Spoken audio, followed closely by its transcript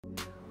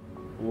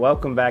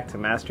Welcome back to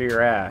Master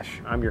Your Ash.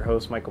 I'm your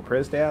host Michael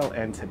Prisdale,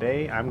 and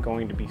today I'm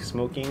going to be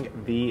smoking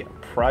the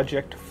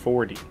Project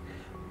 40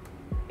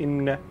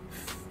 in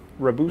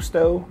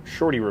Robusto,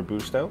 Shorty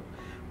Robusto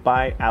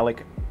by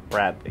Alec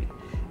Bradley.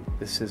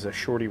 This is a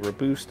Shorty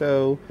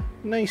Robusto,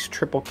 nice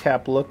triple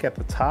cap look at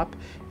the top.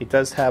 It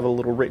does have a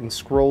little written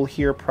scroll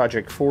here.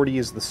 Project 40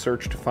 is the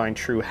search to find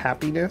true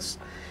happiness,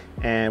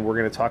 and we're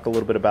going to talk a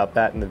little bit about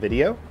that in the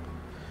video.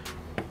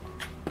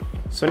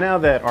 So now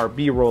that our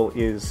B-roll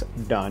is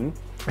done,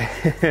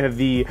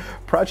 the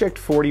Project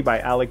 40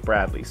 by Alec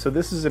Bradley. So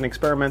this is an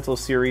experimental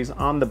series.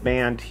 On the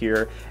band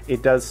here,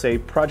 it does say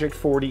Project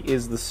 40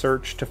 is the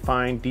search to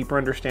find deeper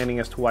understanding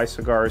as to why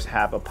cigars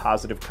have a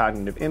positive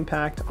cognitive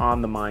impact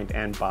on the mind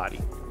and body.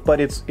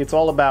 But it's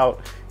all about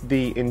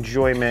the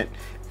enjoyment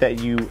that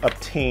you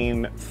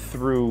obtain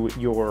through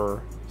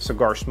your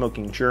cigar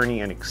smoking journey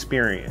and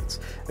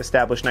experience.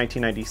 Established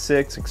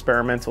 1996,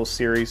 experimental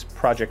series,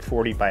 Project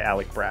 40 by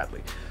Alec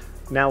Bradley.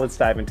 Now let's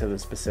dive into the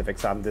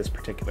specifics on this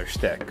particular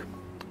stick.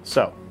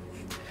 So,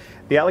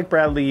 the Alec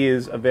Bradley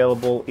is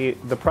available,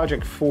 the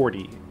Project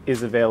 40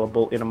 is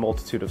available in a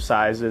multitude of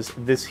sizes.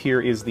 This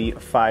here is the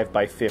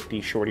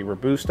 5x50 Shorty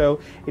Robusto.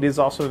 It is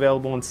also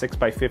available in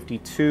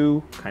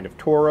 6x52, kind of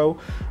Toro,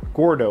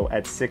 Gordo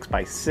at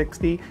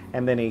 6x60,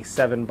 and then a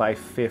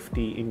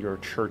 7x50 in your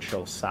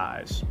Churchill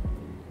size.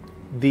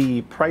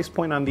 The price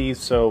point on these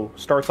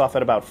starts off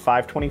at about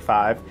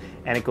 $5.25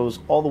 and it goes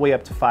all the way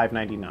up to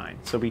 $5.99.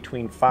 So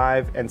between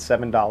 $5 and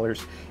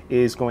 $7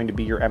 is going to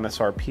be your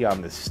MSRP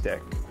on this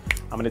stick.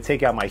 I'm going to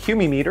take out my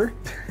humimeter,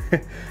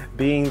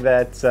 being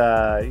that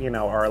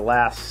our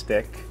last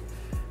stick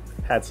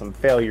had some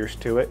failures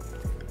to it,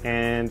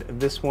 and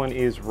this one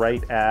is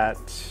right at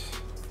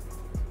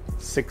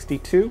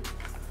 62.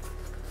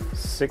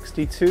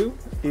 62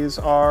 is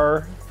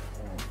our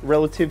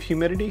relative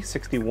humidity,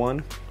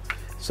 61.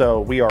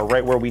 So we are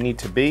right where we need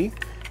to be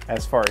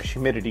as far as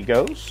humidity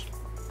goes.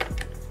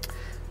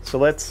 So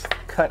let's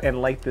cut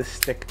and light this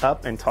stick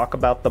up and talk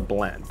about the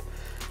blend.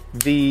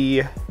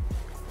 The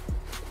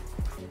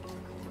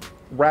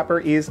wrapper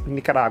is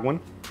Nicaraguan,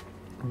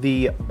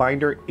 the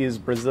binder is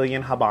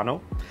Brazilian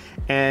Habano,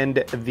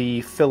 and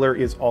the filler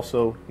is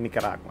also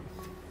Nicaraguan.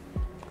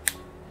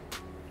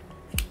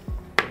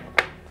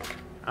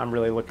 I'm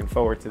really looking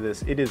forward to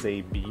this. It is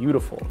a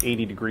beautiful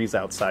 80 degrees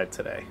outside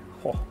today.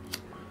 Oh.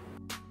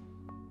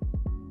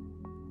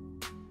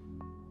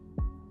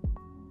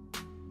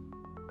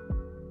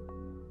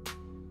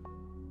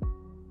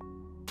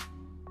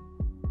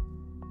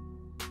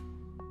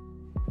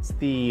 It's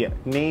the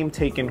name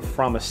taken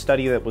from a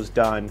study that was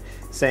done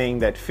saying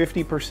that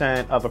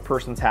 50% of a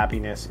person's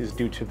happiness is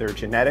due to their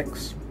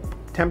genetics,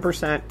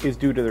 10% is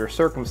due to their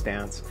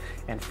circumstance,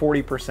 and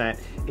 40%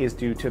 is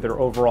due to their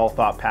overall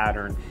thought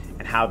pattern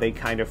and how they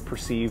kind of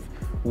perceive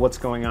what's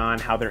going on,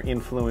 how they're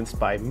influenced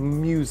by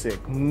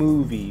music,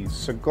 movies,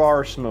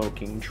 cigar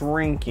smoking,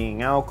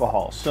 drinking,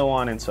 alcohol, so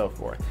on and so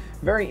forth.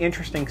 Very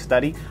interesting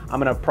study.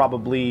 I'm going to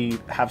probably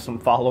have some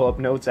follow-up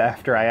notes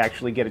after I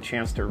actually get a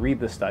chance to read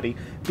the study.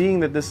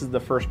 Being that this is the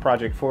first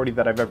Project 40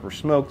 that I've ever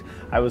smoked,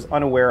 I was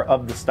unaware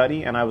of the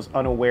study, and I was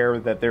unaware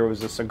that there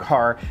was a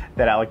cigar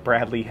that Alec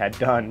Bradley had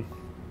done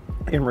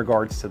in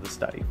regards to the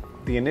study.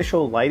 The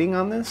initial lighting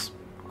on this,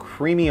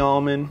 creamy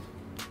almond,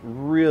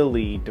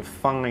 really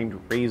defined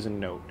raisin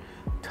note.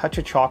 Touch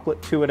of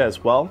chocolate to it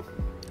as well.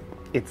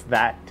 It's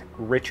that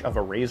rich of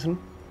a raisin.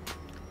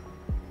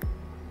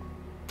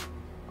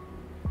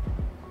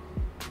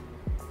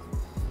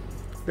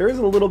 There is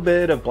a little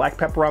bit of black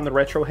pepper on the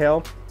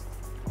retrohale,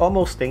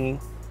 almost stinging,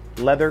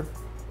 leather,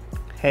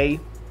 hay,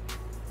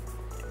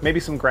 maybe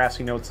some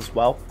grassy notes as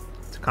well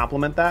to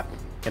complement that.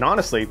 And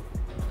honestly, it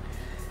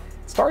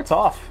starts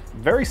off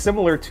very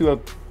similar to a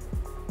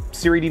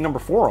Series D number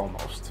 4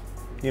 almost.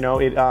 You know,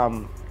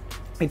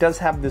 it does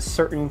have this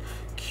certain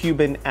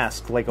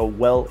Cuban-esque, like a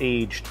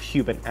well-aged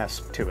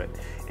Cuban-esque to it.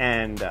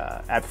 And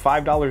at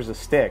 $5 a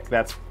stick,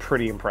 that's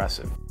pretty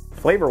impressive.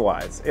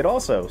 Flavor-wise, it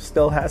also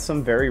still has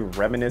some very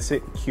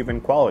reminiscent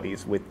Cuban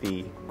qualities with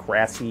the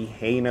grassy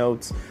hay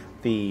notes,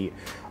 the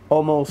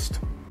almost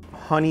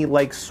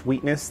honey-like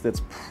sweetness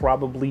that's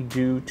probably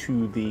due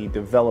to the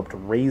developed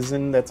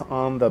raisin that's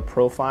on the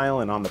profile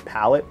and on the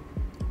palate.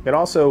 It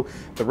also,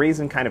 the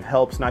raisin kind of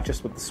helps not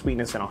just with the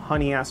sweetness and a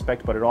honey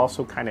aspect, but it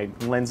also kind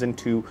of lends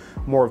into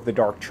more of the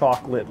dark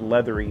chocolate,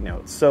 leathery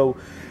notes. So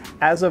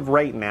as of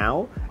right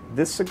now,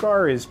 this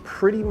cigar is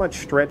pretty much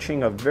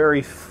stretching a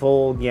very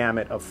full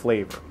gamut of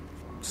flavor.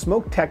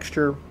 Smoke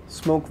texture,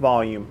 smoke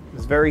volume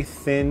is very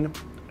thin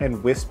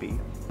and wispy,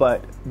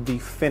 but the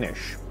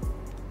finish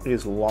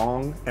is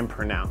long and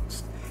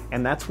pronounced.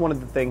 And that's one of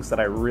the things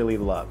that I really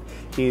love,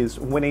 is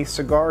when a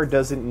cigar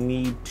doesn't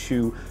need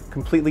to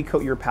completely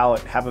coat your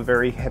palate, have a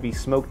very heavy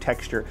smoke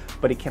texture,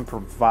 but it can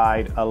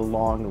provide a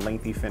long,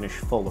 lengthy finish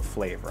full of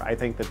flavor. I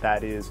think that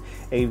that is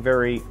a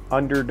very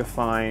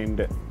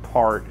underdefined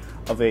part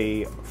of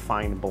a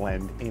fine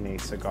blend in a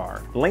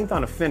cigar. Length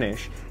on a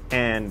finish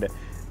and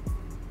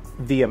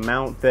the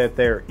amount that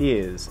there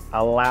is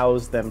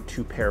allows them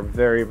to pair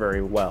very,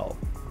 very well.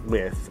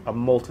 with a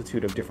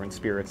multitude of different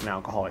spirits and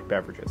alcoholic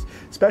beverages,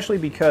 especially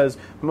because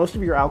most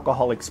of your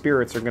alcoholic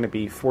spirits are going to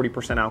be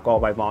 40% alcohol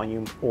by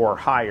volume or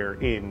higher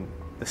in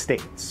the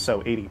States,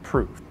 so 80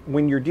 proof.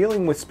 When you're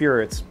dealing with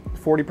spirits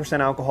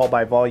 40% alcohol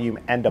by volume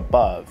and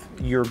above,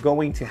 you're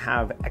going to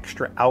have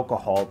extra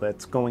alcohol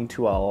that's going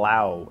to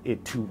allow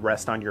it to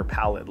rest on your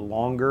palate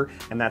longer,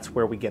 and that's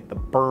where we get the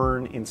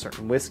burn in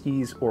certain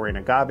whiskeys or in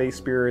agave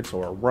spirits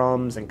or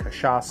rums and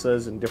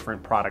cachaças and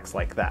different products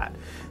like that.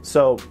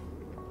 So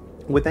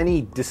with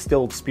any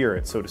distilled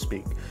spirit, so to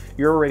speak,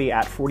 you're already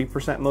at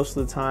 40% most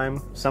of the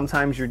time.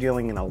 Sometimes you're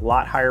dealing in a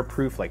lot higher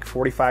proof, like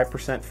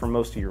 45% for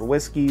most of your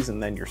whiskeys,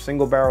 and then your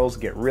single barrels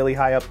get really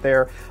high up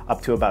there,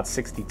 up to about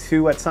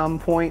 62 at some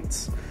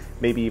points,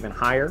 maybe even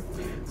higher.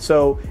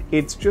 So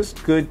it's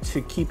just good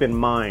to keep in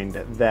mind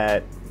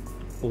that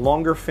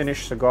longer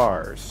finish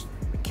cigars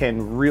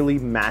can really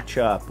match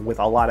up with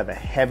a lot of the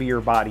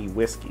heavier body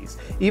whiskeys.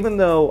 Even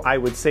though I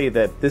would say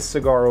that this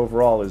cigar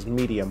overall is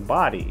medium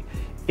body,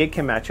 it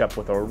can match up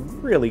with a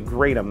really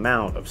great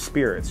amount of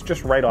spirits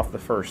just right off the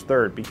first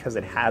third because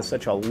it has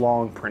such a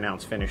long,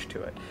 pronounced finish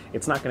to it.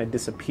 It's not going to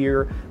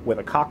disappear with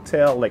a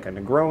cocktail like a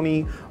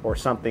Negroni or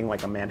something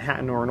like a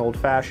Manhattan or an Old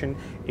Fashioned.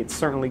 It's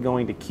certainly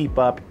going to keep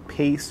up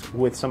pace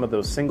with some of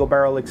those single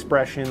barrel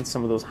expressions,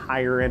 some of those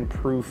higher end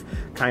proof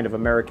kind of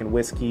American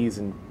whiskeys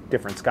and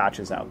different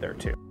scotches out there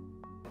too.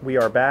 We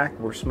are back.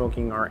 We're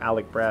smoking our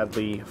Alec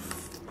Bradley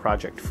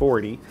Project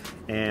 40,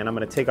 and I'm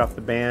going to take off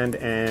the band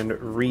and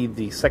read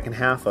the second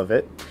half of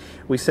it.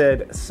 We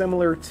said,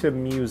 similar to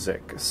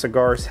music,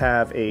 cigars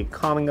have a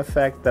calming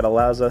effect that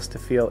allows us to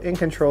feel in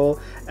control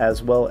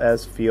as well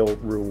as feel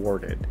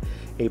rewarded.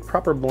 A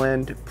proper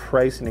blend,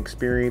 price, and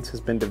experience has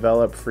been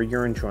developed for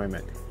your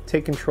enjoyment.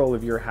 Take control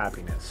of your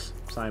happiness.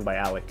 Signed by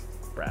Alec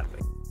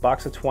Bradley.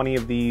 Box of 20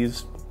 of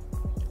these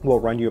will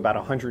run you about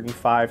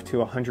 $105 to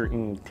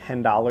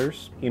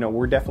 $110. You know,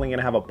 we're definitely going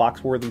to have a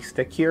box-worthy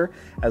stick here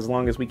as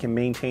long as we can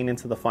maintain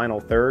into the final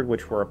third,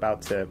 which we're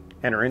about to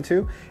enter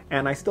into.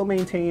 And I still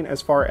maintain,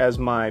 as far as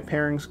my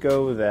pairings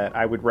go, that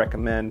I would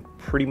recommend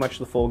pretty much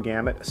the full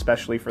gamut,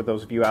 especially for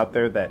those of you out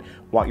there that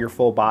want your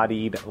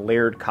full-bodied,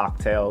 layered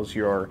cocktails,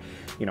 your,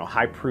 you know,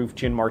 high-proof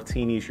gin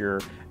martinis,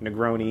 your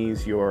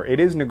Negronis, it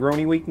is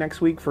Negroni week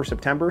next week for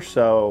September,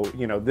 so,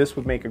 you know, this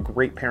would make a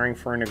great pairing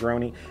for a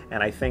Negroni,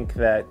 and I think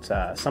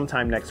that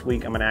sometime next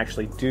week I'm going to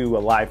actually do a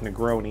live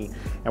Negroni,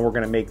 and we're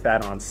going to make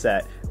that on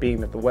set, being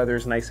that the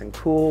weather's nice and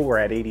cool, we're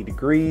at 80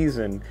 degrees,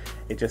 and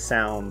it just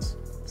sounds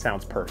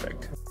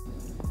perfect.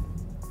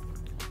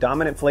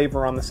 Dominant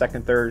flavor on the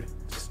second third,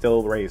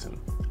 still raisin.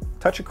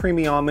 Touch of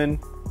creamy almond,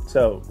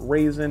 so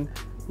raisin,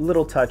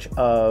 little touch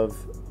of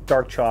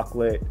dark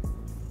chocolate,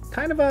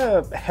 kind of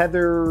a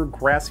heather,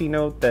 grassy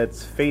note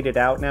that's faded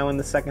out now in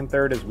the second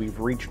third as we've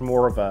reached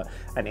more of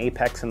an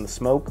apex in the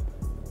smoke.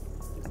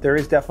 There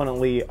is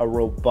definitely a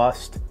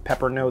robust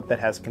pepper note that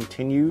has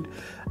continued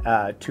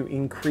to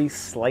increase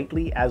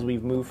slightly as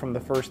we've moved from the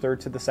first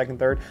third to the second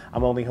third.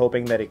 I'm only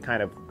hoping that it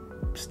kind of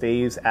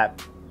stays at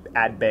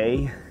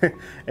bay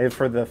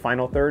for the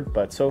final third,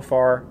 but so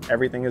far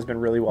everything has been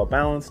really well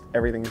balanced,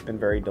 everything has been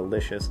very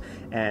delicious,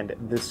 and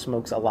this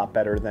smokes a lot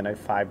better than a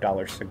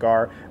 $5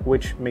 cigar,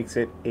 which makes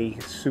it a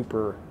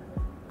super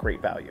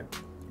great value.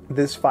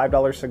 This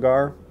 $5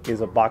 cigar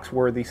is a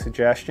box-worthy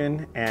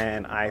suggestion,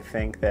 and I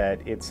think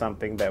that it's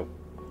something that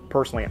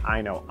personally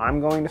I know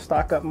I'm going to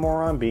stock up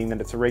more on, being that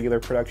it's a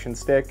regular production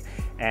stick,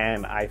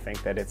 and I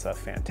think that it's a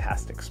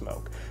fantastic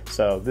smoke.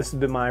 So this has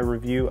been my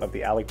review of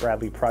the Alec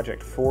Bradley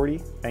Project 40.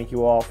 Thank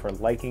you all for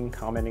liking,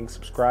 commenting,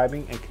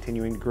 subscribing, and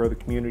continuing to grow the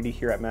community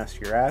here at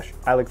Master Your Ash.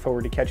 I look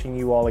forward to catching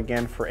you all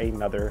again for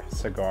another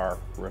cigar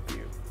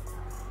review.